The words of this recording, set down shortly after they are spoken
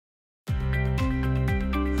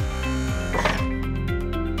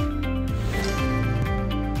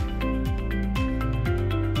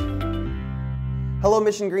Hello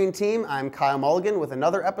Mission Green team, I'm Kyle Mulligan with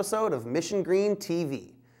another episode of Mission Green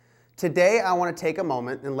TV. Today I want to take a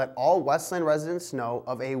moment and let all Westland residents know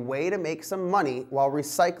of a way to make some money while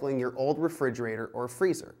recycling your old refrigerator or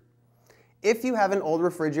freezer. If you have an old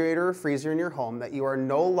refrigerator or freezer in your home that you are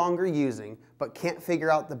no longer using but can't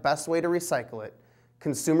figure out the best way to recycle it,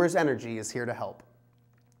 Consumers Energy is here to help.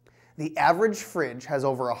 The average fridge has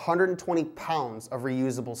over 120 pounds of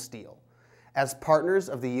reusable steel. As partners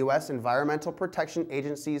of the U.S. Environmental Protection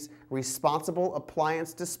Agency's Responsible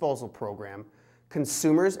Appliance Disposal Program,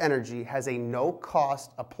 Consumers Energy has a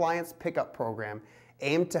no-cost appliance pickup program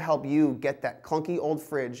aimed to help you get that clunky old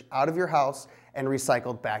fridge out of your house and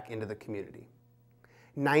recycled back into the community.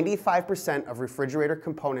 95% of refrigerator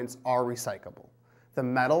components are recyclable. The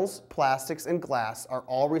metals, plastics, and glass are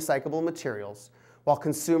all recyclable materials. While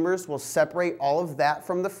consumers will separate all of that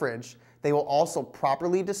from the fridge, they will also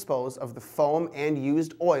properly dispose of the foam and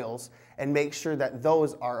used oils and make sure that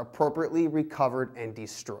those are appropriately recovered and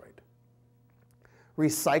destroyed.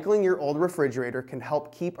 Recycling your old refrigerator can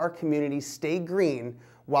help keep our community stay green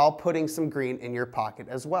while putting some green in your pocket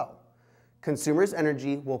as well. Consumers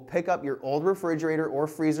Energy will pick up your old refrigerator or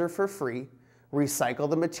freezer for free, recycle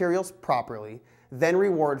the materials properly, then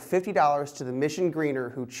reward $50 to the Mission Greener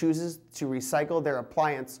who chooses to recycle their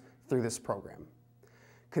appliance through this program.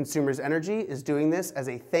 Consumers Energy is doing this as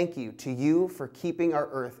a thank you to you for keeping our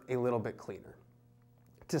earth a little bit cleaner.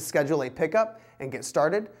 To schedule a pickup and get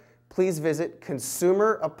started, please visit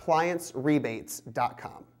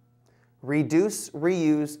consumerappliancerebates.com. Reduce,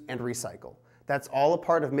 reuse, and recycle. That's all a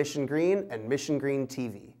part of Mission Green and Mission Green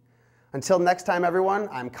TV. Until next time, everyone,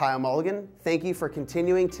 I'm Kyle Mulligan. Thank you for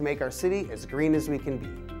continuing to make our city as green as we can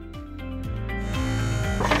be.